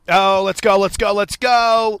Oh, let's go, let's go, let's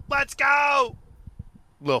go, let's go.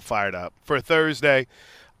 A little fired up for Thursday.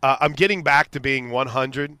 I'm getting back to being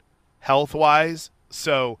 100 health-wise.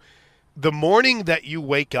 So the morning that you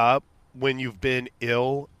wake up when you've been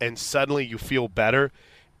ill and suddenly you feel better,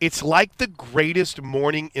 it's like the greatest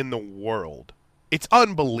morning in the world. It's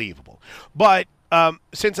unbelievable. But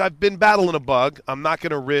since I've been battling a bug, I'm not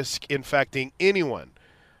going to risk infecting anyone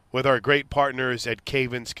with our great partners at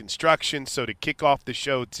Cavens Construction. So to kick off the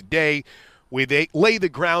show today, we lay the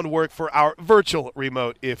groundwork for our virtual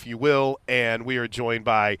remote, if you will, and we are joined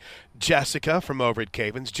by Jessica from over at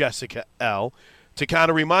Cavens, Jessica L., to kind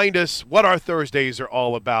of remind us what our Thursdays are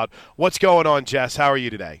all about. What's going on, Jess? How are you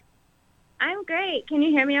today? I'm great. Can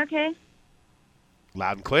you hear me okay?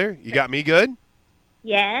 Loud and clear. You got me good?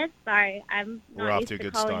 Yes. Sorry, I'm We're not off used to a to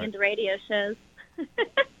good calling start. into radio shows.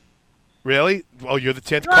 Really? Well, you're the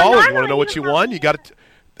 10th Well, caller. You want to normally know what you you help won? me. You got to.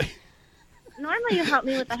 Normally you help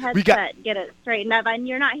me with the We headset, got- get it straightened up, and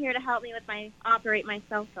you're not here to help me with operate my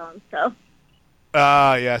cell phone. So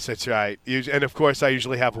Yes, that's right. And, of course, I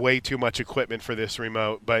usually have way too much equipment for this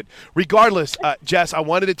remote. But regardless, Jess, I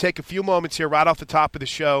wanted to take a few moments here right off the top of the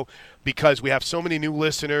show because we have so many new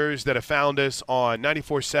listeners that have found us on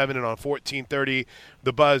 94.7 and on 1430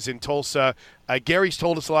 The Buzz in Tulsa. Gary's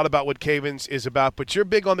told us a lot about what Cavens is about, but you're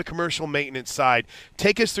big on the commercial maintenance side.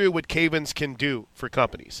 Take us through what Cavens can do for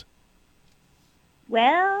companies.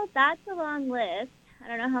 well, that's a long list. I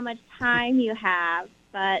don't know how much time you have,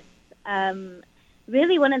 but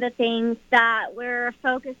really one of the things that we're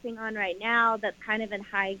focusing on right now that's kind of in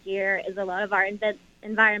high gear is a lot of our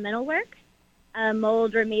environmental work,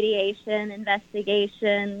 mold remediation,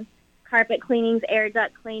 investigation, carpet cleanings, air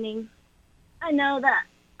duct cleaning. I know that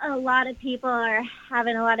a lot of people are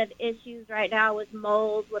having a lot of issues right now with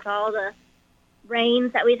mold with all the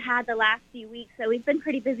rains that we've had the last few weeks, so we've been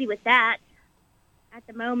pretty busy with that at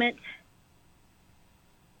the moment.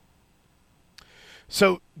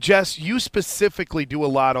 So, Jess, you specifically do a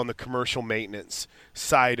lot on the commercial maintenance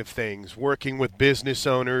side of things, working with business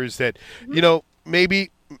owners that, maybe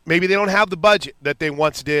they don't have the budget that they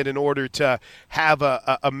once did in order to have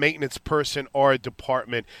a maintenance person or a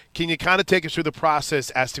department. Can you kind of take us through the process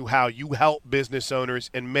as to how you help business owners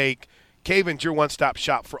and make Cavens your one-stop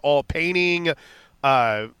shop for all painting?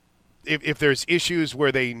 If there's issues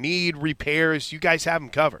where they need repairs, you guys have them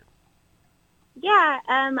covered. Yeah,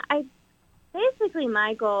 basically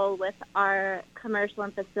my goal with our commercial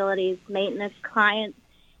and facilities maintenance clients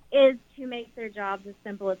is to make their jobs as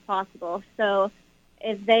simple as possible. So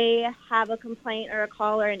if they have a complaint or a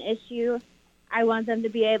call or an issue, I want them to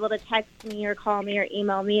be able to text me or call me or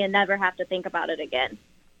email me and never have to think about it again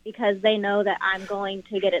because they know that I'm going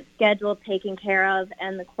to get it scheduled, taken care of,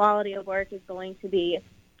 and the quality of work is going to be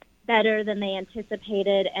better than they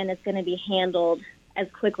anticipated, and it's going to be handled as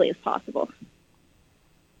quickly as possible.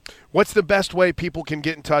 What's the best way people can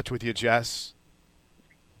get in touch with you, Jess?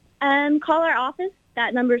 Call our office.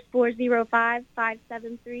 That number is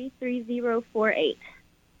 405-573-3048.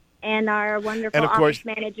 And our wonderful And of course- office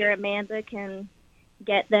manager, Amanda, can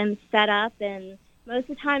get them set up. And most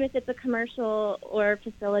of the time, if it's a commercial or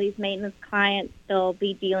facilities maintenance client, they'll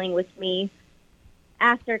be dealing with me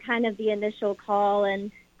after kind of the initial call.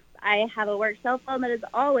 And I have a work cell phone that is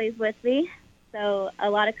always with me. So a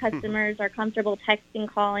lot of customers are comfortable texting,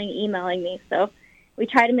 calling, emailing me. So we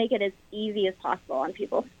try to make it as easy as possible on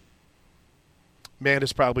people. Man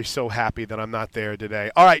is probably so happy that I'm not there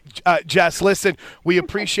today. All right, Jess, listen, we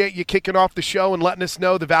appreciate you kicking off the show and letting us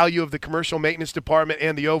know the value of the commercial maintenance department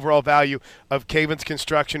and the overall value of Cavens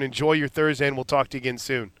Construction. Enjoy your Thursday, and we'll talk to you again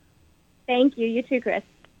soon. Thank you. You too, Chris.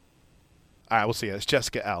 All right, we'll see you. It's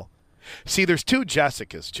Jessica L. See, there's two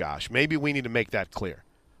Jessicas, Josh. Maybe we need to make that clear.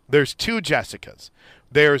 There's two Jessicas.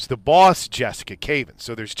 There's the boss, Jessica Cavens.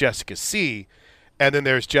 So there's Jessica C., and then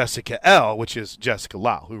there's Jessica L., which is Jessica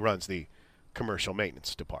Lau, who runs the commercial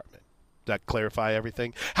maintenance department. Does that clarify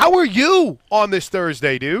everything? How are you on this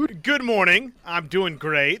Thursday, dude? Good morning. I'm doing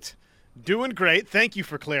great. Doing great. Thank you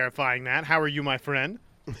for clarifying that. How are you, my friend?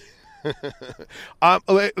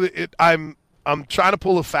 I'm trying to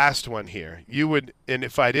pull a fast one here. You would, and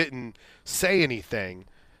if I didn't say anything,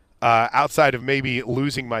 outside of maybe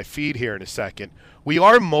losing my feed here in a second, we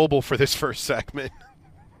are mobile for this first segment.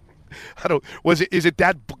 Is it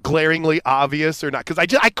that glaringly obvious or not? Because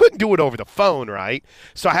I couldn't do it over the phone, right?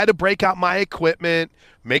 So I had to break out my equipment,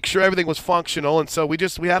 make sure everything was functional, and so we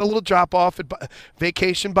had a little drop off at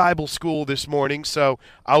Vacation Bible School this morning. So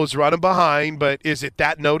I was running behind, but is it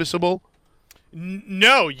that noticeable?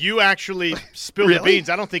 No, you actually spilled Really? the beans.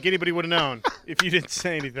 I don't think anybody would have known if you didn't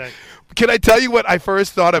say anything. Can I tell you what I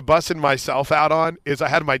first thought of busting myself out on? Is I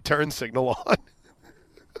had my turn signal on.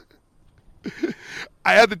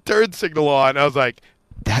 I had the turn signal on. I was like,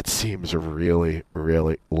 that seems really,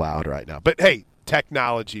 really loud right now. But, hey,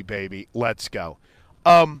 technology, baby. Let's go.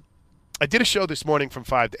 I did a show this morning from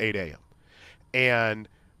 5 to 8 a.m., and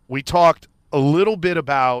we talked a little bit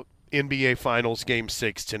about NBA Finals Game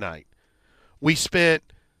 6 tonight. We spent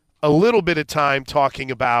a little bit of time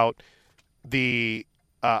talking about the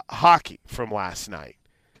hockey from last night,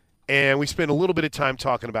 and we spent a little bit of time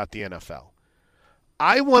talking about the NFL.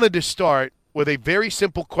 I wanted to start with a very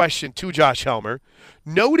simple question to Josh Helmer,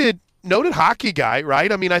 noted hockey guy,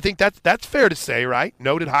 right? I mean, I think that's fair to say, right?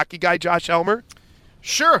 Noted hockey guy Josh Helmer.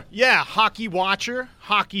 Sure, yeah, hockey watcher,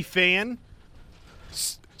 hockey fan.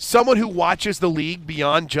 Someone who watches the league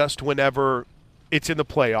beyond just whenever it's in the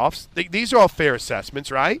playoffs. These are all fair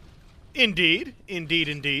assessments, right? Indeed.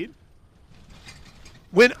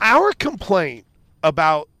 When our complaint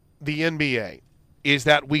about the NBA is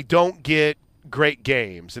that we don't get great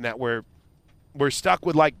games and that we're stuck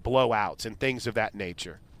with like blowouts and things of that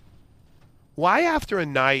nature, why after a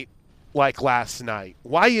night like last night,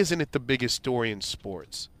 why isn't it the biggest story in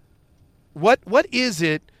sports? What is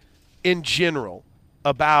it in general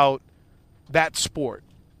about that sport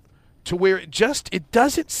to where it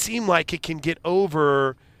doesn't seem like it can get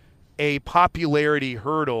over a popularity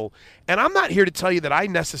hurdle? And I'm not here to tell you that I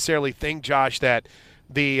necessarily think, Josh, that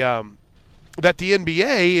the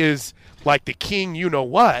NBA is like the king you know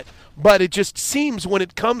what, but it just seems when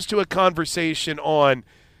it comes to a conversation on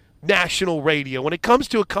national radio, when it comes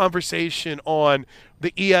to a conversation on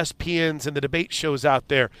the ESPNs and the debate shows out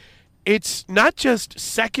there, it's not just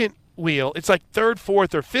second wheel, it's like third,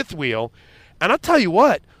 fourth, or fifth wheel. And I'll tell you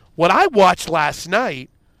what I watched last night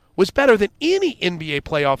was better than any NBA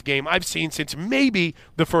playoff game I've seen since maybe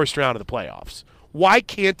the first round of the playoffs. Why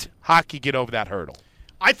can't hockey get over that hurdle?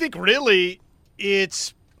 I think really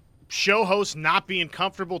it's show hosts not being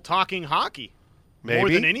comfortable talking hockey. More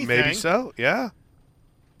than anything. Maybe so, yeah.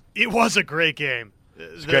 It was a great game.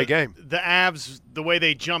 It's a great game. The Avs, the way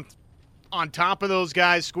they jumped on top of those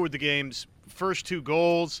guys, scored the game's first 2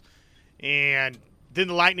 goals, and then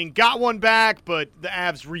the Lightning got one back, but the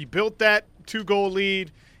Avs rebuilt that 2-goal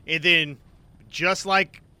lead, and then just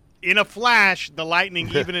like in a flash, the Lightning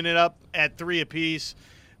evening it up at 3 apiece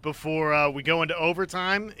before we go into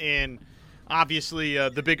overtime, and obviously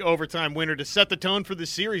the big overtime winner to set the tone for the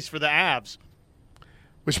series for the Avs.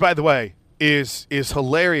 Which, by the way, is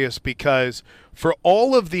hilarious because for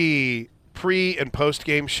all of the pre- and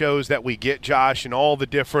post-game shows that we get, Josh, and all the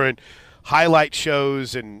different highlight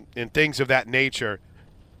shows and things of that nature,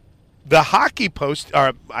 the hockey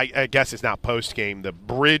I guess it's not post-game, the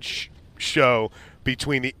bridge show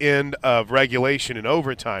between the end of regulation and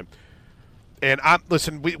overtime. And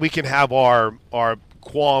listen, we can have our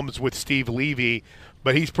qualms with Steve Levy,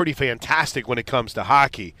 but he's pretty fantastic when it comes to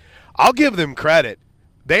hockey. I'll give them credit.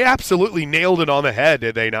 They absolutely nailed it on the head,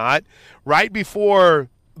 did they not? Right before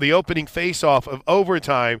the opening face-off of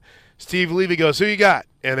overtime, Steve Levy goes, "Who you got?"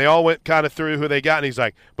 And they all went kind of through who they got, and he's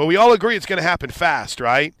like, "But we all agree it's going to happen fast,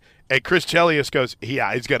 right?" And Chris Chelios goes,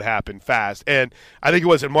 "Yeah, it's going to happen fast." And I think it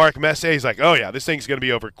was Mark Messier. He's like, "Oh, yeah, this thing's going to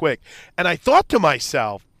be over quick." And I thought to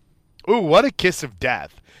myself, ooh, what a kiss of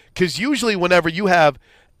death. Because usually whenever you have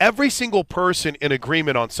every single person in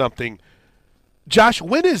agreement on something, Josh,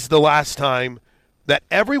 when is the last time that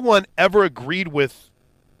everyone ever agreed with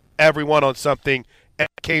everyone on something and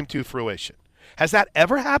came to fruition? Has that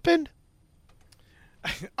ever happened?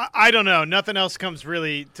 I don't know. Nothing else comes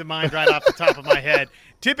really to mind right off the top of my head.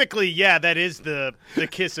 Typically, yeah, that is the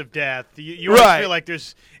kiss of death. You always feel like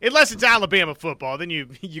there's – unless it's Alabama football, then you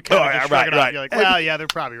kind of shrug it off. You're like, well, yeah, they're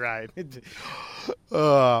probably right.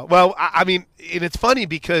 Well, I mean, and it's funny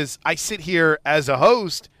because I sit here as a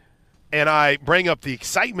host and I bring up the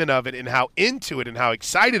excitement of it and how into it and how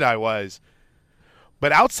excited I was.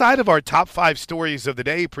 But outside of our top 5 stories of the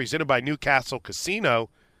day presented by Newcastle Casino,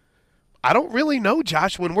 I don't really know,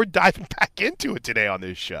 Josh, when we're diving back into it today on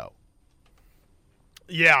this show.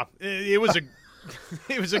 Yeah, it was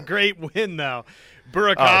a great win though.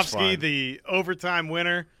 Burakovsky, the overtime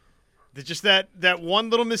winner, just that one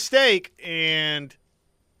little mistake, and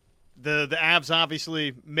the Avs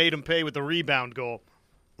obviously made him pay with the rebound goal.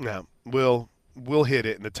 Yeah, we'll hit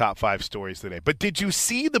it in the top 5 stories today. But did you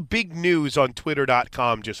see the big news on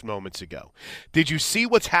Twitter.com just moments ago? Did you see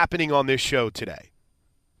what's happening on this show today?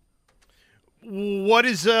 What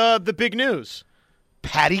is the big news?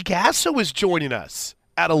 Patty Gasso is joining us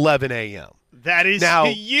at 11 a.m. That is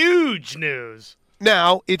huge news.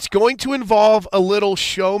 Now, it's going to involve a little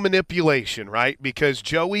show manipulation, right? Because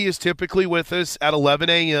Joey is typically with us at 11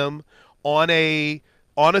 a.m. on a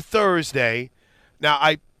Thursday.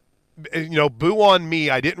 Now, boo on me.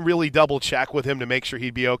 I didn't really double check with him to make sure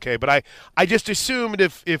he'd be okay, but I just assumed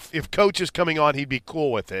if Coach is coming on, he'd be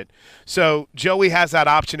cool with it. So Joey has that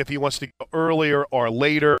option if he wants to go earlier or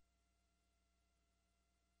later.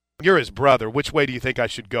 You're his brother. Which way do you think I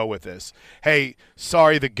should go with this? Hey,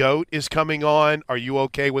 sorry, the GOAT is coming on. Are you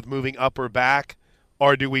okay with moving up or back?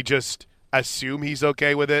 Or do we just assume he's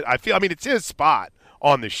okay with it? I mean, it's his spot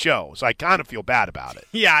on the show, so I kind of feel bad about it.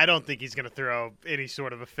 Yeah, I don't think he's going to throw any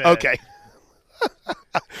sort of a fit. Okay.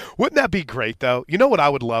 Wouldn't that be great, though? You know what I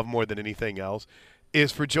would love more than anything else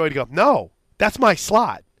is for Joey to go, no, that's my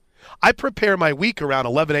slot. I prepare my week around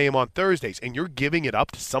 11 a.m. on Thursdays, and you're giving it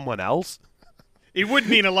up to someone else? It would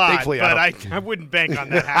mean a lot, Thankfully, but I wouldn't bank on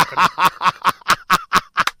that happening.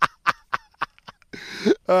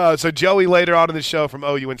 So Joey later on in the show from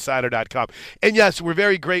OUinsider.com. And, yes, we're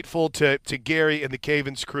very grateful to Gary and the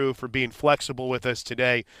Cavens crew for being flexible with us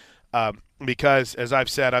today because, as I've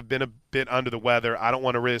said, I've been a bit under the weather. I don't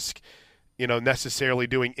want to risk, necessarily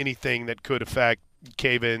doing anything that could affect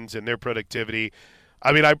Cavens and their productivity.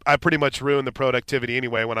 I mean, I pretty much ruin the productivity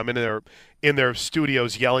anyway when I'm in their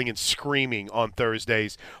studios yelling and screaming on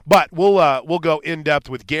Thursdays. But we'll go in depth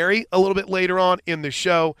with Gary a little bit later on in the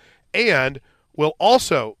show, and we'll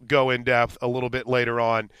also go in depth a little bit later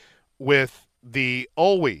on with the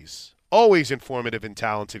always informative and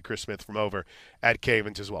talented Chris Smith from over at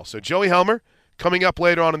Cavens as well. So Joey Helmer coming up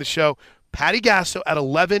later on in the show, Patty Gasso at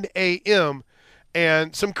 11 a.m.,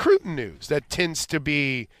 and some Cruton news that tends to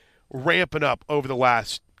be ramping up over the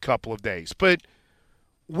last couple of days. But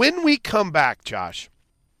when we come back, Josh,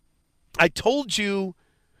 I told you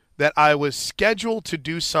that I was scheduled to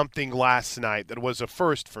do something last night that was a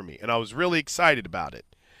first for me, and I was really excited about it.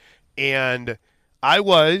 And I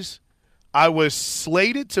was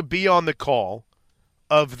slated to be on the call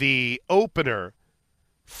of the opener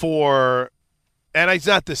for, and it's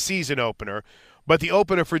not the season opener, but the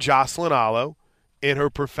opener for Jocelyn Alo in her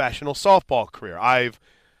professional softball career. I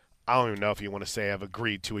don't even know if you want to say I've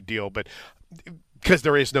agreed to a deal, but because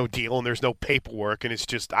there is no deal and there's no paperwork, and it's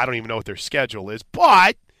just I don't even know what their schedule is.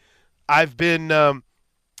 But I've been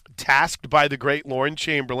tasked by the great Lauren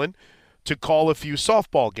Chamberlain to call a few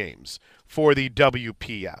softball games for the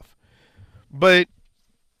WPF. But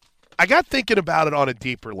I got thinking about it on a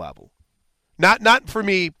deeper level. Not for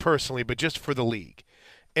me personally, but just for the league.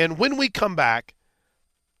 And when we come back,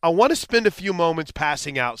 I want to spend a few moments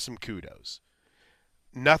passing out some kudos.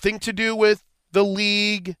 Nothing to do with the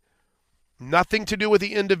league, nothing to do with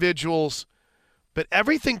the individuals, but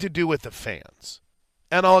everything to do with the fans.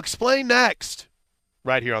 And I'll explain next,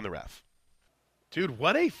 right here on The Ref. Dude,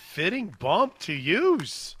 what a fitting bump to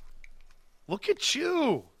use. Look at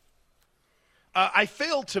you. I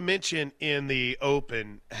failed to mention in the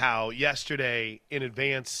open how yesterday, in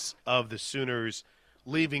advance of the Sooners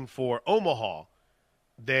leaving for Omaha,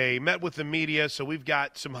 they met with the media, so we've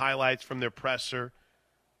got some highlights from their presser.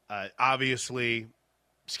 Obviously,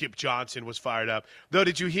 Skip Johnson was fired up. Though,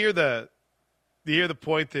 did you hear the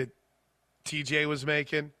point that TJ was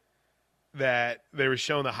making? That they were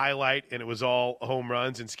showing the highlight and it was all home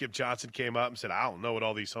runs, and Skip Johnson came up and said, I don't know what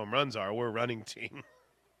all these home runs are. We're a running team.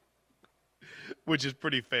 Which is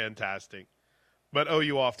pretty fantastic. But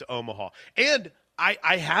OU off to Omaha. And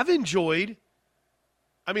I have enjoyed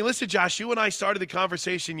 – I mean, listen, Josh, you and I started the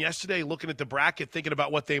conversation yesterday looking at the bracket, thinking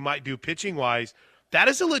about what they might do pitching-wise. That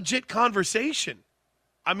is a legit conversation.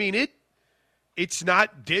 I mean, it's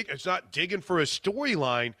not digging for a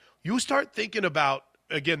storyline. You start thinking about,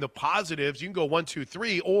 again, the positives. You can go 1, 2,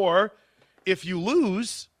 3, or if you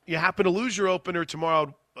lose, you happen to lose your opener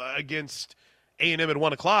tomorrow against A&M at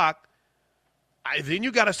 1 o'clock, then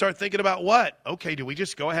you got to start thinking about what? Okay, do we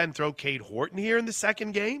just go ahead and throw Cade Horton here in the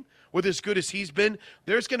second game with as good as he's been?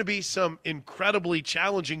 There's going to be some incredibly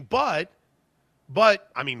challenging, but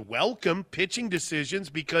I mean, welcome pitching decisions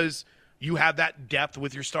because you have that depth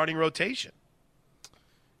with your starting rotation.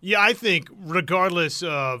 Yeah, I think regardless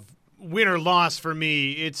of win or loss for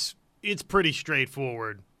me, it's pretty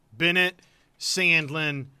straightforward. Bennett,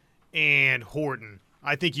 Sandlin, and Horton.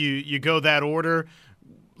 I think you go that order.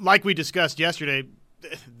 Like we discussed yesterday,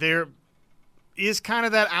 there is kind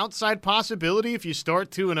of that outside possibility if you start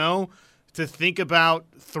 2-0 to think about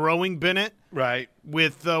throwing Bennett. Right.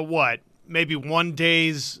 With maybe 1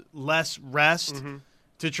 day's less rest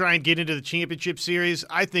to try and get into the championship series.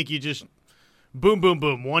 I think you just boom, boom,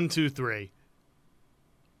 boom, 1, 2, 3.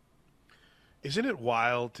 Isn't it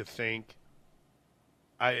wild to think,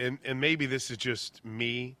 and maybe this is just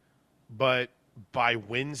me, but by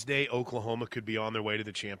Wednesday, Oklahoma could be on their way to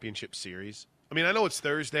the championship series? I mean, I know it's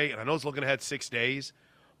Thursday, and I know it's looking ahead 6 days,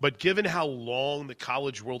 but given how long the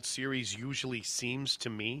College World Series usually seems to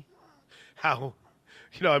me, how,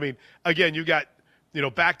 I mean, again, you got,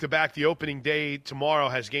 back-to-back. The opening day tomorrow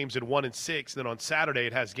has games at 1 and 6. Then on Saturday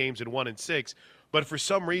it has games at 1 and 6. But for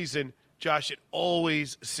some reason, Josh, it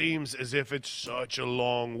always seems as if it's such a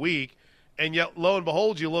long week. And yet, lo and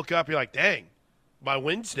behold, you look up, you're like, dang, by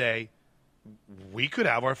Wednesday, we could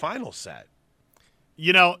have our final set.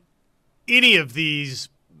 Any of these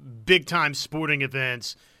big-time sporting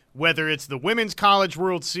events, whether it's the Women's College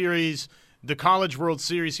World Series, the College World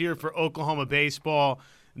Series here for Oklahoma baseball,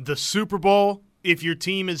 the Super Bowl, if your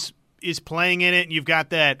team is playing in it and you've got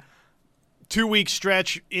that 2-week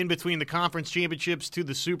stretch in between the conference championships to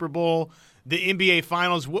the Super Bowl, the NBA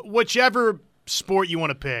Finals, whichever sport you want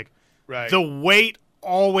to pick, right. The wait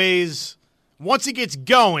always, once it gets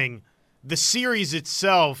going, the series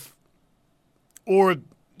itself or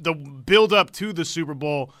the build-up to the Super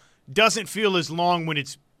Bowl doesn't feel as long when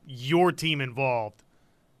it's your team involved.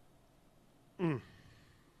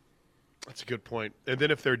 That's a good point. And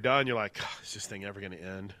then if they're done, you're like, is this thing ever going to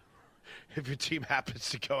end? If your team happens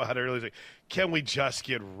to go out early, it's like, can we just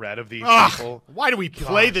get rid of these people? Why do we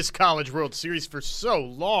play this College World Series for so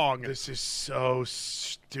long? This is so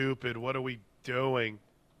stupid. What are we doing?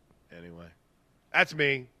 Anyway, that's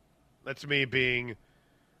me. That's me being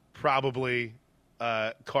probably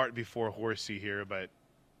cart before horsey here, but,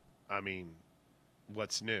 I mean,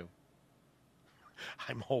 what's new?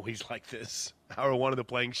 I'm always like this. Hour one of the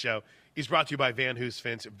Playing Show is brought to you by Van Hoos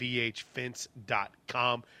Fence,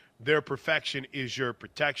 vhfence.com. Their perfection is your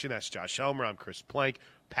protection. That's Josh Helmer. I'm Chris Plank.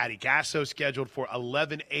 Patty Gasso scheduled for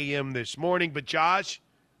 11 a.m. this morning. But, Josh,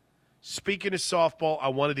 speaking of softball, I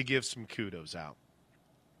wanted to give some kudos out.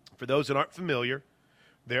 For those that aren't familiar,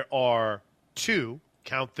 there are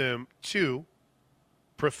count them, two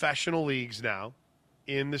professional leagues now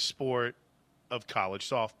in the sport of college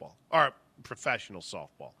softball, or professional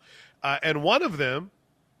softball. And one of them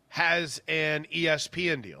has an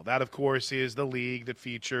ESPN deal. That, of course, is the league that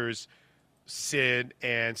features Sid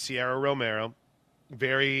and Sierra Romero.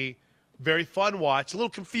 Very, very fun watch. A little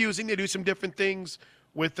confusing. They do some different things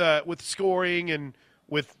with scoring and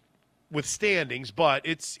with standings, but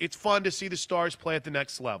it's fun to see the Stars play at the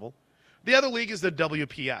next level. The other league is the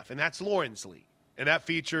WPF, and that's Lauren's league, and that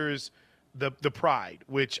features the Pride,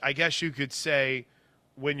 which I guess you could say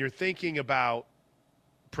when you're thinking about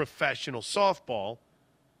professional softball,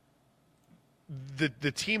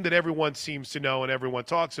 the team that everyone seems to know and everyone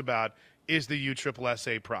talks about is the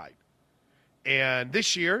USSSA Pride. And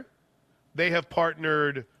this year, they have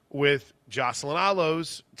partnered with Jocelyn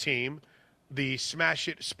Alo's team, the Smash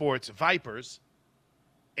It Sports Vipers,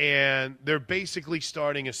 and they're basically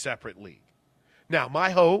starting a separate league. Now, my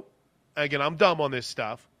hope, again, I'm dumb on this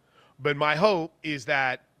stuff, but my hope is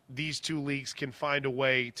that these two leagues can find a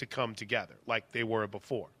way to come together like they were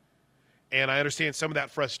before. And I understand some of that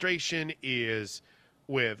frustration is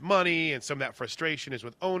with money and some of that frustration is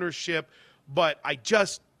with ownership, but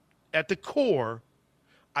at the core,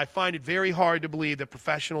 I find it very hard to believe that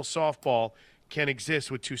professional softball can exist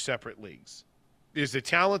with two separate leagues. Is the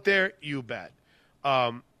talent there? You bet.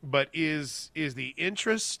 But is the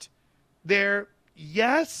interest there?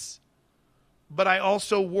 Yes. But I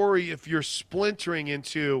also worry if you're splintering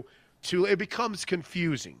into two, it becomes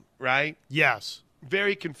confusing, right? Yes.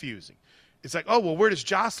 Very confusing. It's like, oh, well, where does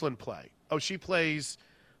Jocelyn play? Oh, she plays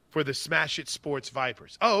for the Smash It Sports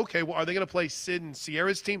Vipers. Oh, okay. Well, are they going to play Sid and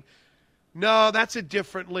Sierra's team? No, that's a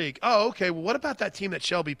different league. Oh, okay. Well, what about that team that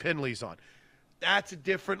Shelby Penley's on? That's a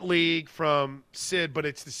different league from Sid, but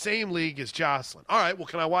it's the same league as Jocelyn. All right, well,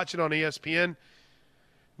 can I watch it on ESPN?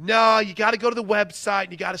 No, you got to go to the website,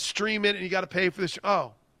 and you got to stream it, and you got to pay for this.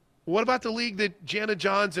 Oh, what about the league that Jana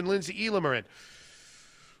Johns and Lindsay Elam are in?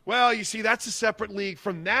 Well, you see, that's a separate league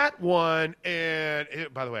from that one. And,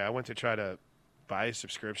 by the way, I went to try to buy a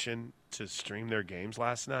subscription to stream their games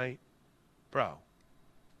last night. Bro,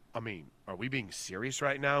 I mean, are we being serious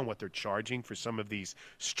right now in what they're charging for some of these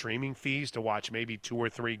streaming fees to watch maybe 2 or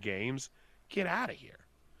 3 games? Get out of here.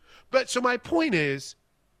 But so my point is,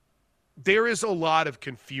 there is a lot of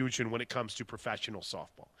confusion when it comes to professional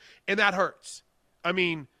softball. And that hurts. I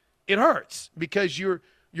mean, it hurts because you're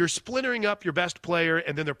splintering up your best player,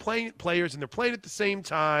 and then they're playing players, and they're playing at the same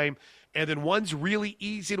time, and then one's really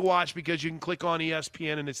easy to watch because you can click on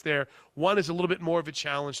ESPN and it's there. One is a little bit more of a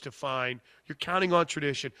challenge to find. You're counting on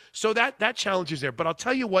tradition. So that challenge is there. But I'll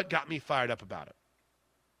tell you what got me fired up about it.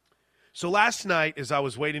 So last night, as I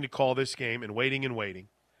was waiting to call this game and waiting,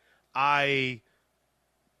 I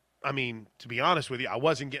mean, to be honest with you, I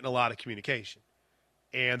wasn't getting a lot of communication.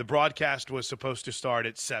 And the broadcast was supposed to start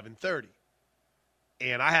at 7:30.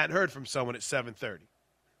 And I hadn't heard from someone at 7:30.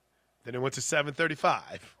 Then it went to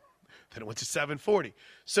 7:35. Then it went to 740.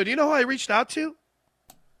 So do you know who I reached out to?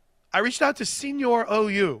 I reached out to Senior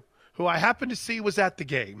OU, who I happened to see was at the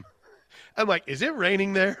game. I'm like, is it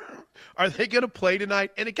raining there? Are they going to play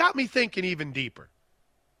tonight? And it got me thinking even deeper.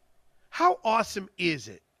 How awesome is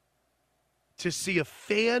it to see a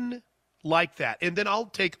fan like that? And then I'll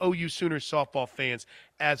take OU Sooners softball fans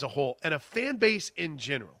as a whole and a fan base in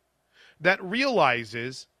general that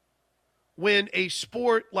realizes when a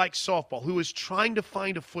sport like softball, who is trying to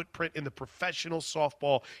find a footprint in the professional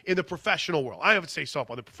softball, in the professional world, I have to say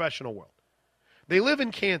softball, the professional world. They live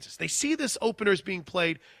in Kansas. They see this opener is being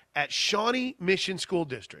played at Shawnee Mission School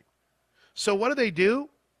District. So what do?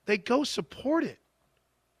 They go support it.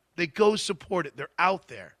 They go support it. They're out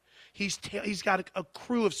there. He's got a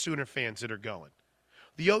crew of Sooner fans that are going.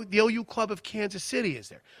 The OU Club of Kansas City is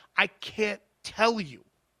there. I can't tell you,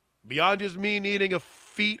 beyond just me needing a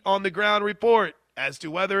feet on the ground report as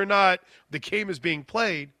to whether or not the game is being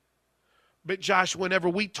played. But, Josh, whenever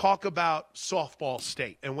we talk about softball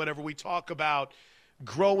state and whenever we talk about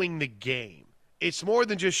growing the game, it's more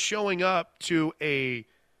than just showing up to a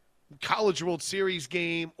College World Series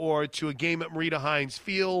game or to a game at Marita Hines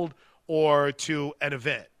Field or to an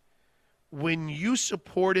event. When you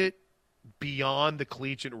support it beyond the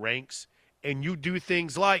collegiate ranks and you do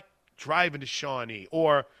things like driving to Shawnee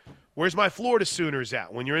or where's my Florida Sooners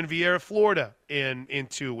at when you're in Vieira, Florida in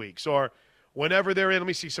 2 weeks, or whenever they're in, let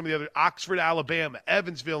me see some of the other, Oxford, Alabama,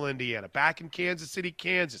 Evansville, Indiana, back in Kansas City,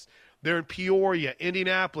 Kansas. They're in Peoria,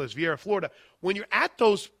 Indianapolis, Vieira, Florida. When you're at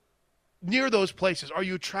near those places, or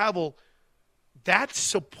you travel, that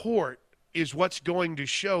support is what's going to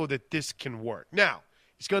show that this can work. Now,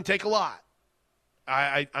 it's going to take a lot.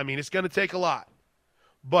 I mean, it's going to take a lot.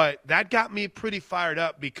 But that got me pretty fired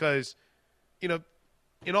up because,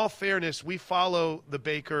 in all fairness, we follow the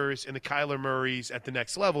Bakers and the Kyler Murrays at the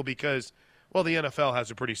next level because, well, the NFL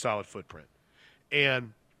has a pretty solid footprint.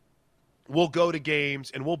 And we'll go to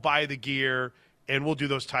games and we'll buy the gear and we'll do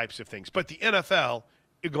those types of things. But the NFL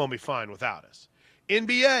is going to be fine without us.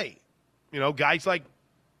 NBA, guys like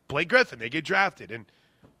Blake Griffin, they get drafted. And,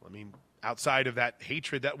 outside of that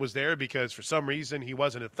hatred that was there because for some reason he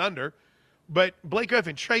wasn't a Thunder. But Blake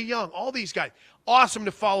Griffin, Trae Young, all these guys, awesome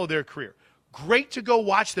to follow their career. Great to go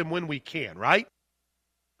watch them when we can, right?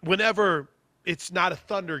 Whenever it's not a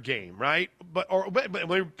Thunder game, right? But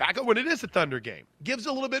back up when it is a Thunder game. Gives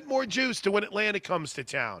a little bit more juice to when Atlanta comes to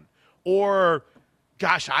town. Or,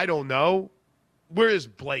 gosh, I don't know. Where is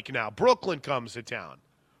Blake now? Brooklyn comes to town.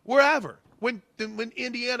 Wherever. When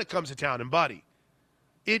Indiana comes to town and Buddy.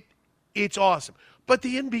 It's awesome. But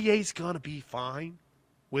the NBA's going to be fine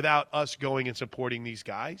without us going and supporting these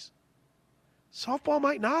guys. Softball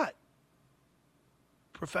might not.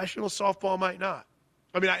 Professional softball might not.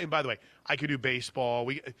 And by the way, I could do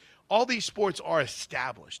baseball. All these sports are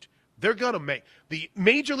established. They're going to make – the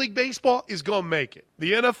Major League Baseball is going to make it.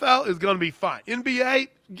 The NFL is going to be fine. NBA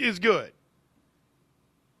is good.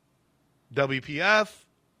 WPF,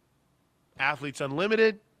 Athletes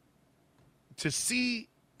Unlimited, to see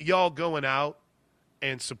y'all going out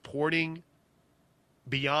and supporting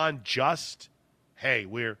beyond just, hey,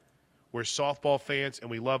 we're softball fans and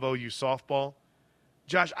we love OU softball.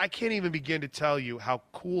 Josh, I can't even begin to tell you how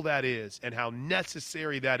cool that is and how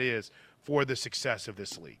necessary that is for the success of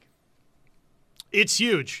this league. It's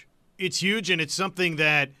huge. It's huge, and it's something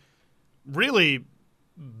that really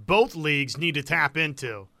both leagues need to tap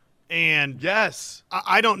into. And yes,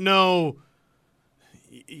 I don't know,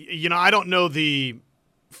 I don't know the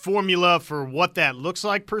formula for what that looks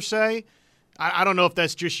like per se. I don't know if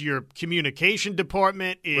that's just your communication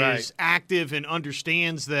department is right. active and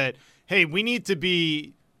understands that, hey, we need to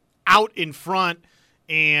be out in front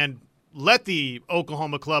and let the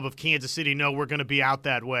Oklahoma Club of Kansas City know we're going to be out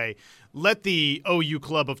that way. Let the OU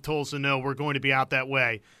Club of Tulsa know we're going to be out that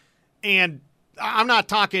way. And I'm not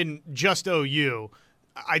talking just OU.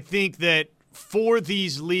 I think that for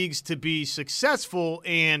these leagues to be successful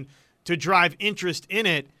and to drive interest in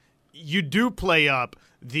it, you do play up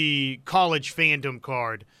the college fandom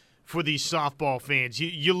card for these softball fans.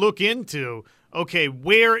 You look into, okay,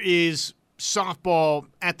 where is softball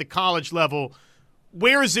at the college level?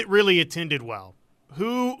 Where is it really attended well?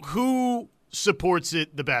 Who supports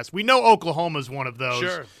it the best? We know Oklahoma's one of those.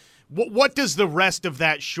 Sure. What does the rest of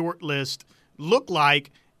that short list look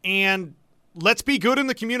like? And let's be good in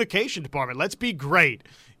the communication department. Let's be great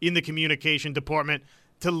in the communication department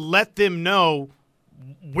to let them know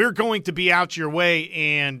we're going to be out your way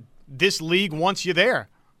and this league wants you there,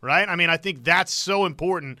 right? I think that's so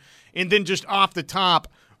important. And then just off the top,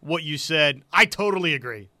 what you said, I totally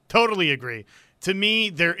agree. Totally agree. To me,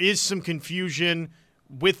 there is some confusion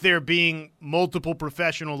with there being multiple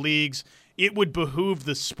professional leagues, it would behoove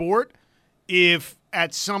the sport if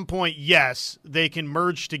at some point, yes, they can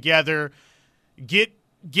merge together, get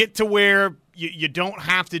to where you don't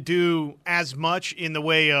have to do as much in the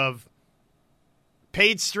way of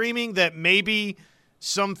paid streaming that maybe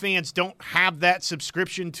some fans don't have that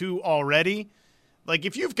subscription to already. Like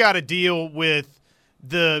if you've got a deal with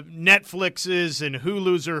the Netflixes and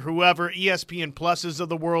Hulus or whoever, ESPN Pluses of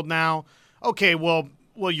the world now, okay, well,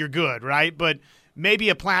 you're good, right? But maybe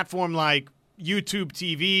a platform like YouTube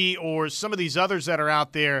TV or some of these others that are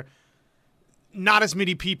out there, not as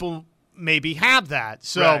many people maybe have that.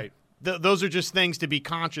 So right. Those are just things to be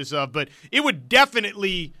conscious of. But it would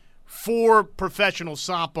definitely, for professional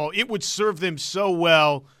softball, it would serve them so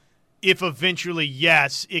well if eventually,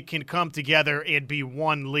 yes, it can come together and be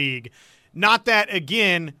one league. Not that,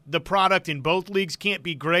 again, the product in both leagues can't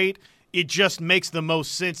be great. It just makes the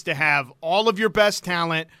most sense to have all of your best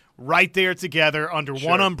talent right there together under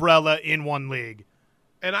one umbrella in one league.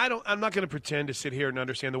 And I'm not going to pretend to sit here and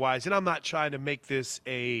understand the whys, and I'm not trying to make this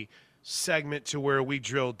a segment to where we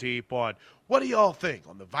drill deep on what do y'all think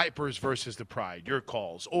on the Vipers versus the Pride, your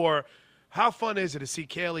calls, or how fun is it to see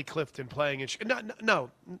Kaylee Clifton playing? No,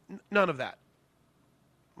 none of that.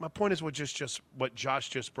 My point is what Josh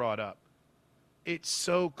just brought up. It's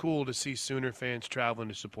so cool to see Sooner fans traveling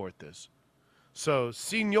to support this. So,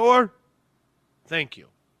 Senor, thank you.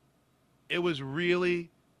 It was really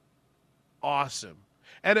awesome.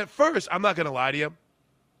 And at first, I'm not going to lie to you,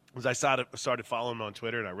 because I started following him on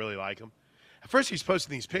Twitter, and I really like him. At first, he's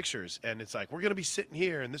posting these pictures, and it's like, we're going to be sitting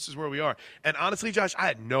here, and this is where we are. And honestly, Josh, I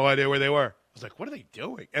had no idea where they were. I was like, what are they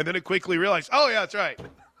doing? And then I quickly realized, oh, yeah, that's right.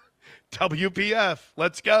 WPF,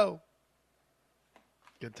 let's go.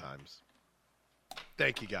 Good times.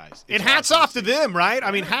 Thank you, guys. And hats off to them, right?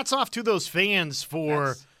 I mean, hats off to those fans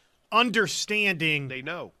for understanding. They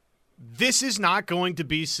know. This is not going to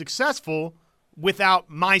be successful without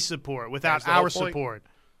my support, without our support.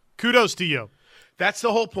 Kudos to you. That's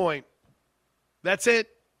the whole point. That's it.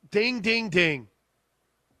 Ding, ding, ding.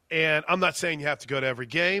 And I'm not saying you have to go to every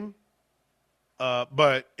game,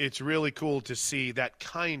 but it's really cool to see that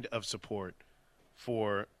kind of support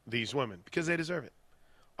for these women because they deserve it.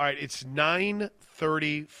 All right, it's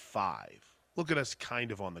 9:35. Look at us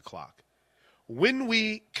kind of on the clock. When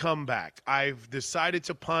we come back, I've decided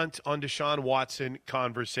to punt on Deshaun Watson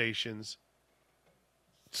conversations.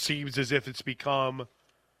 Seems as if it's become,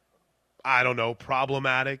 I don't know,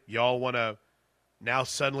 problematic. Y'all want to now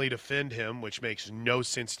suddenly defend him, which makes no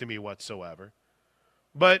sense to me whatsoever.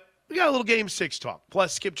 But we got a little Game 6 talk.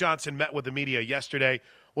 Plus, Skip Johnson met with the media yesterday.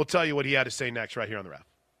 We'll tell you what he had to say next right here on The Ref.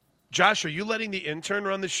 Josh, are you letting the intern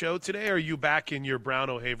run the show today, or are you back in your Brown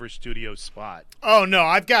O'Haver studio spot? Oh, no,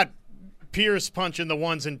 I've got Pierce punching the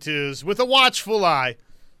ones and twos with a watchful eye.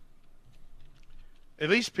 At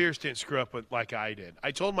least Pierce didn't screw up like I did.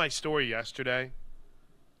 I told my story yesterday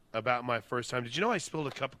about my first time. Did you know I spilled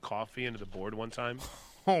a cup of coffee into the board one time?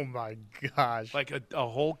 Oh, my gosh. Like a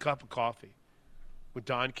whole cup of coffee with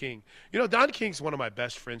Don King. You know, Don King's one of my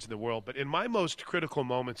best friends in the world, but in my most critical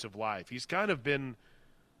moments of life, he's kind of been,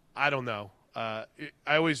 I don't know. I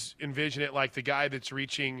always envision it like the guy that's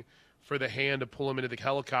reaching for the hand to pull him into the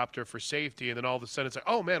helicopter for safety, and then all of a sudden it's like,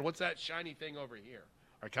 oh, man, what's that shiny thing over here?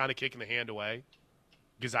 Or kind of kicking the hand away.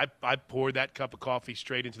 Because I poured that cup of coffee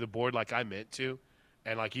straight into the board like I meant to,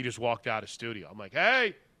 and like he just walked out of studio. I'm like,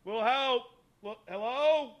 hey, we'll help. Well,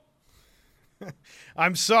 hello?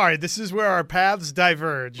 I'm sorry. This is where our paths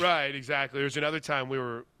diverge. Right, exactly. There's another time we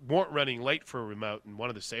weren't running late for a remote, and one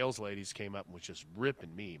of the sales ladies came up and was just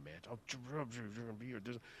ripping me, man.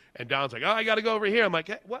 And Don's like, oh, I got to go over here. I'm like,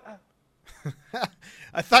 hey, what?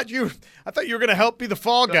 I thought you were going to help be the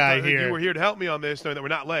fall guy here. You were here to help me on this, knowing that we're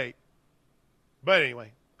not late. But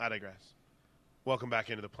anyway, I digress. Welcome back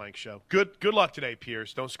into the Plank Show. Good luck today,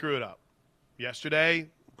 Pierce. Don't screw it up. Yesterday,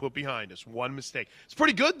 put behind us. One mistake. It's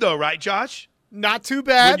pretty good, though, right, Josh? Not too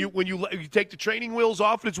bad. When you take the training wheels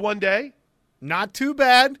off and it's one day? Not too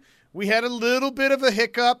bad. We had a little bit of a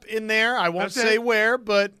hiccup in there. I won't say where,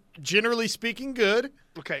 but generally speaking, good.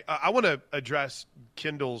 Okay, I want to address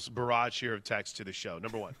Kendall's barrage here of text to the show.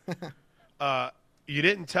 Number one, you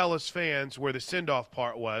didn't tell us fans where the send-off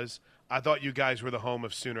part was. I thought you guys were the home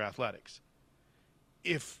of Sooner Athletics.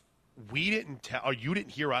 If we didn't tell, or you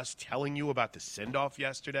didn't hear us telling you about the send-off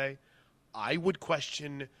yesterday, I would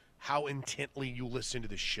question how intently you listen to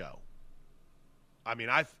the show. I mean,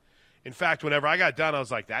 in fact, whenever I got done, I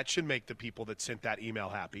was like, that should make the people that sent that email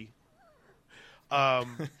happy.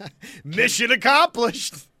 Mission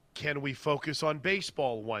accomplished. Can we focus on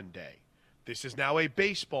baseball one day? This is now a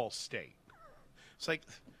baseball state. It's like,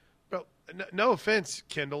 Bro, no offense,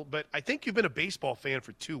 Kendall, but I think you've been a baseball fan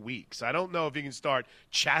for 2 weeks. I don't know if you can start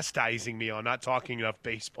chastising me on not talking enough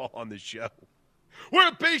baseball on the show. We're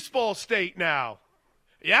a baseball state now.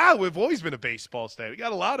 Yeah, we've always been a baseball state. We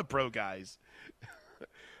got a lot of pro guys.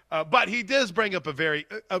 But he does bring up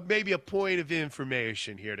maybe a point of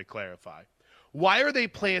information here to clarify. Why are they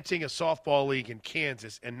planting a softball league in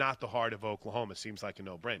Kansas and not the heart of Oklahoma? Seems like a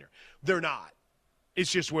no-brainer. They're not. It's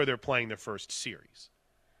just where they're playing their first series.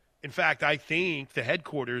 In fact, I think the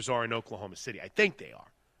headquarters are in Oklahoma City. I think they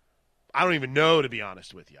are. I don't even know, to be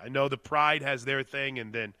honest with you. I know the Pride has their thing,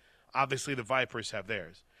 and then obviously the Vipers have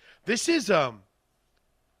theirs. This is, I'm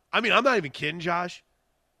not even kidding, Josh.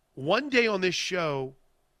 One day on this show,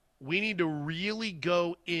 we need to really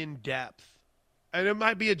go in depth. And it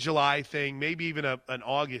might be a July thing, maybe even an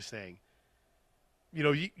August thing. You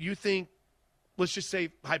know, you think, let's just say,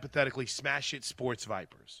 hypothetically, Smash It Sports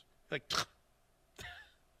Vipers. Like,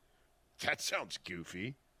 that sounds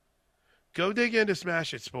goofy. Go dig into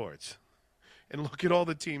Smash It Sports and look at all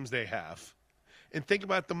the teams they have and think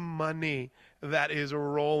about the money that is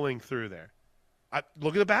rolling through there.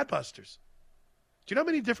 Look at the Bat Busters. Do you know how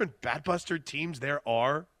many different Bat Buster teams there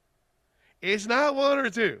are? It's not one or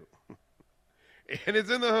two. And it's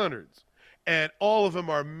in the hundreds. And all of them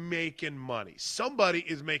are making money. Somebody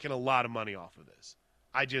is making a lot of money off of this.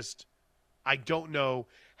 I don't know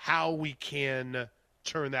how we can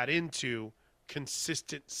turn that into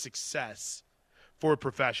consistent success for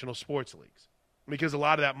professional sports leagues, because a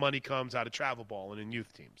lot of that money comes out of travel ball and in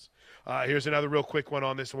youth teams. Here's another real quick one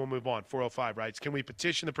on this, and we'll move on. 405 writes, can we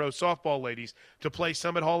petition the pro softball ladies to play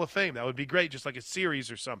Summit Hall of Fame? That would be great, just like a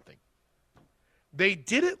series or something. They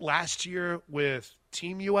did it last year with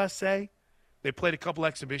Team USA. They played a couple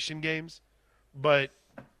exhibition games. But,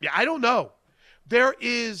 yeah, I don't know.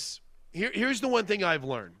 Here's the one thing I've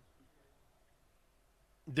learned.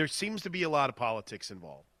 There seems to be a lot of politics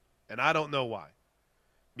involved, and I don't know why.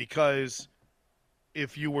 Because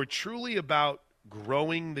if you were truly about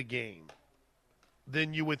growing the game,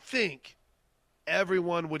 then you would think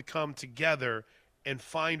everyone would come together and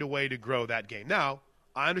find a way to grow that game. Now,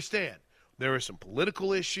 I understand there are some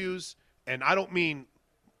political issues, and I don't mean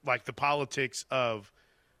like the politics of,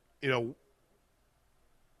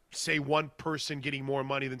 say one person getting more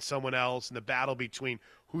money than someone else and the battle between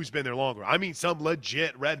who's been there longer. I mean some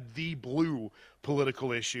legit red v blue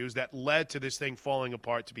political issues that led to this thing falling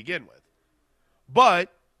apart to begin with.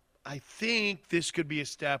 But I think this could be a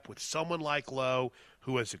step with someone like Lowe,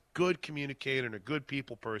 who is a good communicator and a good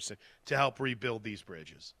people person, to help rebuild these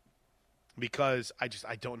bridges. Because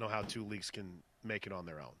I don't know how two leagues can make it on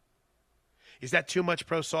their own. Is that too much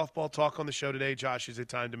pro softball talk on the show today, Josh? Is it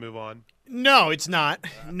time to move on? No, it's not.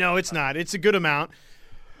 No, it's not. It's a good amount.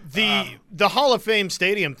 The Hall of Fame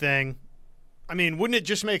stadium thing, I mean, wouldn't it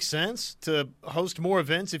just make sense to host more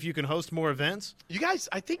events if you can host more events? You guys,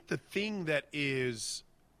 I think the thing that is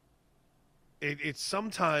it's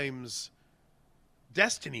sometimes –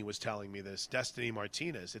 Destiny was telling me this, Destiny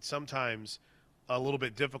Martinez. It's sometimes a little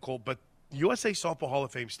bit difficult, but USA Softball Hall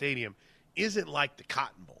of Fame Stadium isn't like the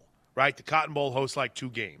Cotton Bowl, right? The Cotton Bowl hosts like 2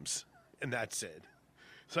 games, and that's it.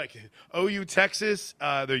 It's like OU, Texas.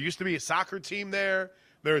 There used to be a soccer team there.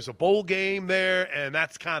 There's a bowl game there, and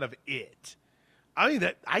that's kind of it.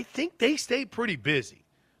 I think they stay pretty busy.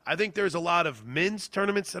 I think there's a lot of men's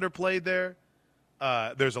tournaments that are played there.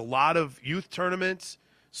 There's a lot of youth tournaments.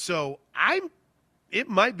 So it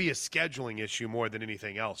might be a scheduling issue more than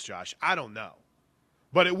anything else, Josh. I don't know.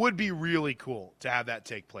 But it would be really cool to have that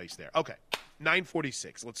take place there. Okay,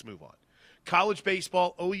 9:46. Let's move on. College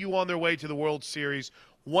baseball, OU on their way to the World Series.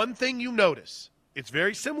 One thing you notice, it's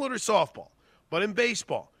very similar to softball, but in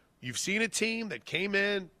baseball, you've seen a team that came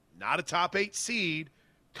in, not a top 8 seed,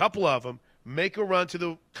 couple of them, make a run to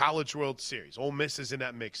the College World Series. Ole Miss is in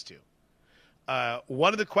that mix too.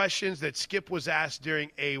 One of the questions that Skip was asked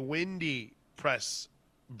during a windy press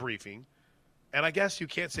briefing, and I guess you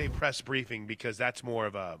can't say press briefing because that's more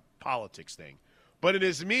of a politics thing, but in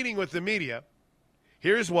his meeting with the media,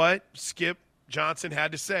 here's what Skip Johnson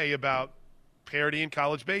had to say about parity in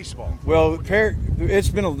college baseball. Well, there's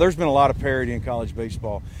been a lot of parity in college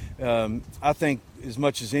baseball. I think as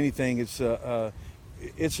much as anything,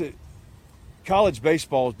 college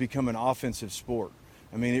baseball has become an offensive sport.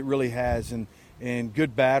 I mean, it really has, and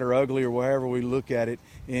good, bad, or ugly, or wherever we look at it,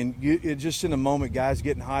 and it just in a moment, guys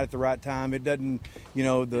getting hot at the right time. It doesn't,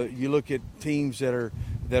 you look at teams that are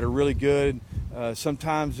really good.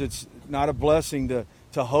 Sometimes it's not a blessing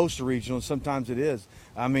to host a regional, and sometimes it is.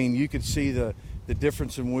 I mean, you could see the the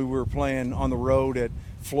difference in when we were playing on the road at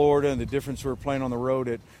Florida and the difference we were playing on the road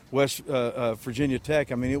at West Virginia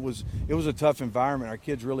Tech. I mean, it was a tough environment. Our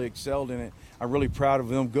kids really excelled in it. I'm really proud of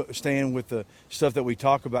them staying with the stuff that we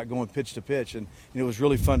talk about, going pitch to pitch, and it was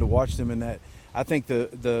really fun to watch them in that. I think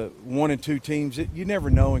the 1 and 2 teams, you never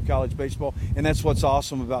know in college baseball, and that's what's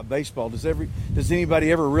awesome about baseball. Does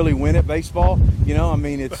anybody ever really win at baseball? You know, I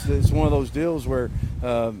mean, it's one of those deals where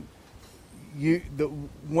the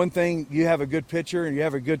one thing, you have a good pitcher and you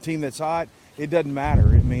have a good team that's hot, it doesn't matter.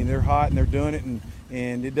 I mean, they're hot and they're doing it,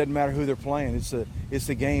 and it doesn't matter who they're playing. It's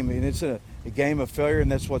the game, and it's a game of failure,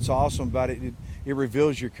 and that's what's awesome about it. It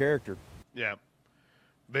reveals your character. Yeah,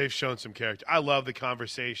 they've shown some character. I love the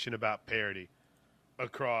conversation about parity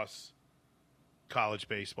across college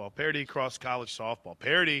baseball, parity across college softball,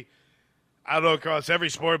 parity, I don't know, across every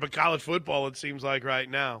sport, but college football, it seems like right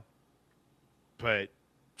now. But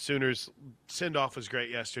Sooners send-off was great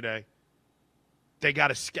yesterday.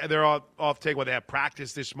 They're all off take. They have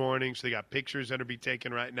practice this morning, so they got pictures that are be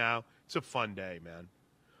taken right now. It's a fun day, man.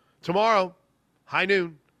 Tomorrow, high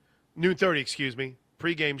noon, noon 30,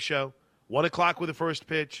 pregame show, 1 o'clock with the first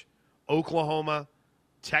pitch, Oklahoma,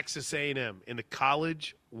 Texas A&M in the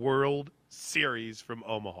College World Series from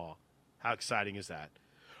Omaha. How exciting is that?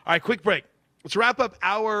 All right, quick break. Let's wrap up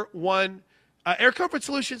hour one. Air Comfort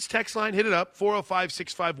Solutions text line, hit it up,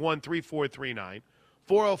 405-651-3439,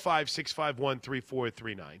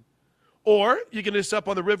 405-651-3439. Or you can hit us up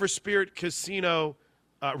on the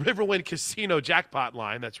Riverwind Casino jackpot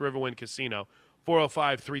line. That's Riverwind Casino,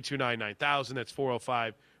 405-329-9000. That's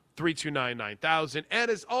 405-329-9000.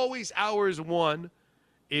 And as always, hours one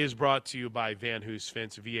is brought to you by Van Hoos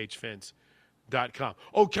Fence, vhfence.com.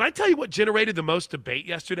 Oh, can I tell you what generated the most debate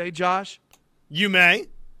yesterday, Josh? You may.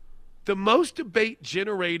 The most debate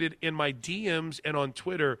generated in my DMs and on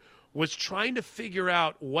Twitter was trying to figure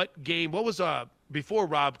out what was before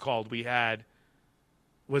Rob called,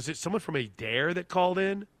 was it someone from Adair that called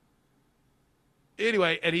in?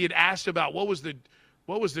 Anyway, and he had asked about what was the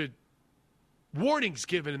warnings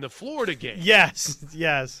given in the Florida game. Yes.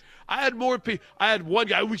 I had more people. I had one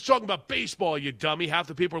guy who was talking about baseball, you dummy. Half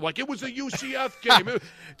the people were like, it was a UCF game.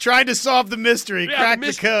 Trying to solve the mystery, crack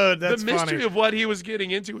the code. That's the mystery funny. of what he was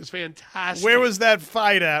getting into was fantastic. Where was that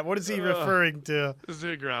fight at? What is he referring to?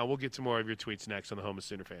 Stick around. We'll get to more of your tweets next on the Home of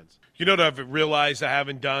Sooner Fans. You know what I've realized I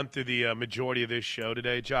haven't done through the majority of this show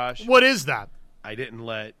today, Josh? What is that? I didn't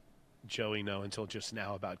let Joey know until just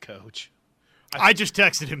now about Coach. I just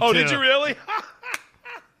texted him, Oh, too. did you really?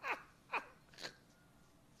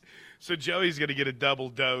 So Joey's going to get a double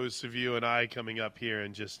dose of you and I coming up here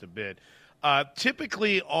in just a bit.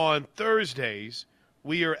 Typically on Thursdays,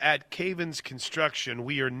 we are at Cavens Construction.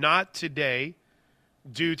 We are not today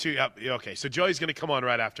due to okay, so Joey's going to come on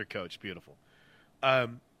right after Coach. Beautiful.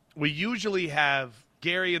 We usually have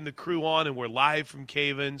Gary and the crew on, and we're live from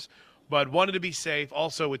Cavens, but wanted to be safe.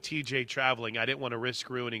 Also with TJ traveling, I didn't want to risk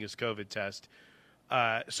ruining his COVID test.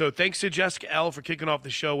 So thanks to Jessica L. for kicking off the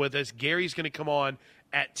show with us. Gary's going to come on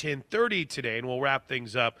at 10:30 today, and we'll wrap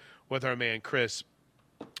things up with our man Chris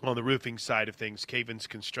on the roofing side of things,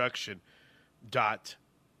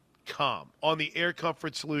 cavensconstruction.com. On the Air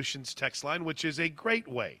Comfort Solutions text line, which is a great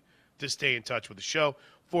way to stay in touch with the show,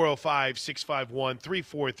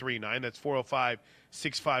 405-651-3439. That's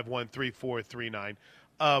 405-651-3439.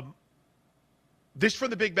 This from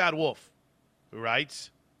the Big Bad Wolf, who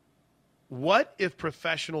writes, what if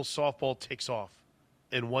professional softball takes off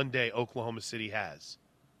and one day Oklahoma City has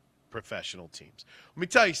professional teams? Let me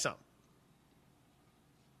tell you something.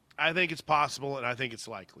 I think it's possible, and I think it's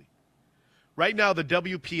likely. Right now, the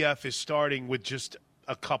WPF is starting with just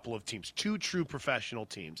a couple of teams, 2 true professional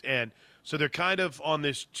teams. And so they're kind of on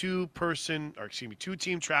this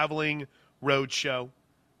 2-team traveling road show.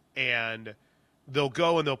 And they'll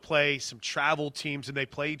go and they'll play some travel teams, and they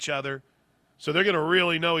play each other. So they're going to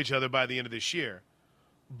really know each other by the end of this year.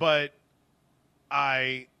 But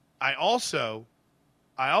I also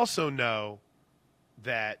know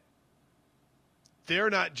that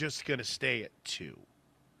they're not just going to stay at 2.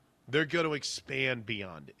 They're going to expand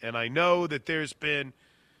beyond it. And I know that there's been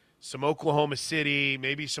some Oklahoma City,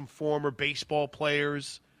 maybe some former baseball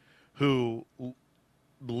players who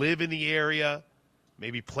live in the area,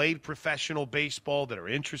 maybe played professional baseball, that are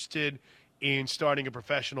interested in starting a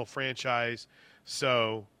professional franchise.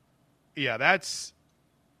 So, yeah, that's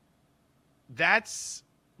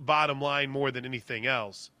bottom line more than anything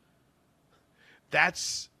else.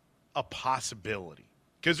 That's a possibility.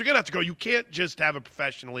 Because they're going to have to go. You can't just have a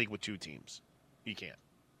professional league with 2 teams. You can't.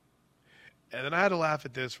 And then I had to laugh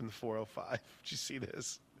at this from the 405. Did you see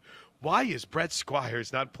this? Why is Brett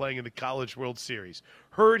Squires not playing in the College World Series?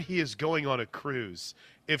 Heard he is going on a cruise.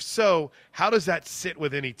 If so, how does that sit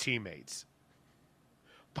with any teammates?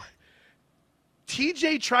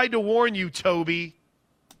 TJ tried to warn you, Toby.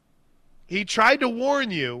 He tried to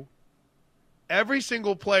warn you. Every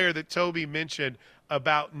single player that Toby mentioned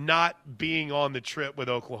about not being on the trip with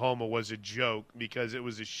Oklahoma was a joke because it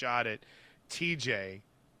was a shot at TJ,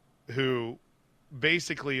 who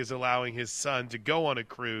basically is allowing his son to go on a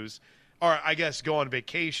cruise, or I guess go on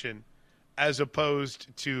vacation, as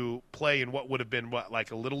opposed to play in what would have been,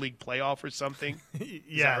 like a Little League playoff or something? Yes.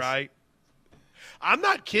 Is that right? I'm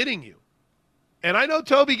not kidding you. And I know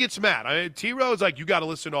Toby gets mad. T-Row's like, you got to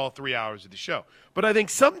listen to all 3 hours of the show. But I think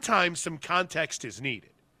sometimes some context is needed,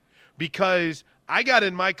 because I got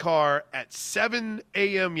in my car at 7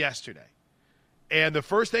 a.m. yesterday, and the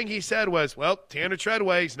first thing he said was, well, Tanner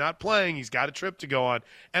Treadway, he's not playing. He's got a trip to go on.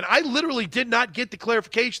 And I literally did not get the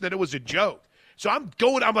clarification that it was a joke. So I'm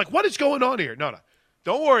like, what is going on here? No.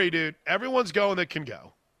 Don't worry, dude. Everyone's going that can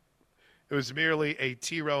go. It was merely a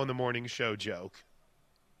T-Row in the Morning Show joke.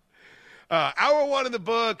 Hour 1 in the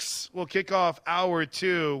books. We'll kick off hour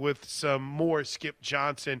 2 with some more Skip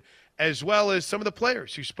Johnson, as well as some of the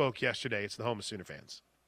players who spoke yesterday. It's the home of Sooner fans.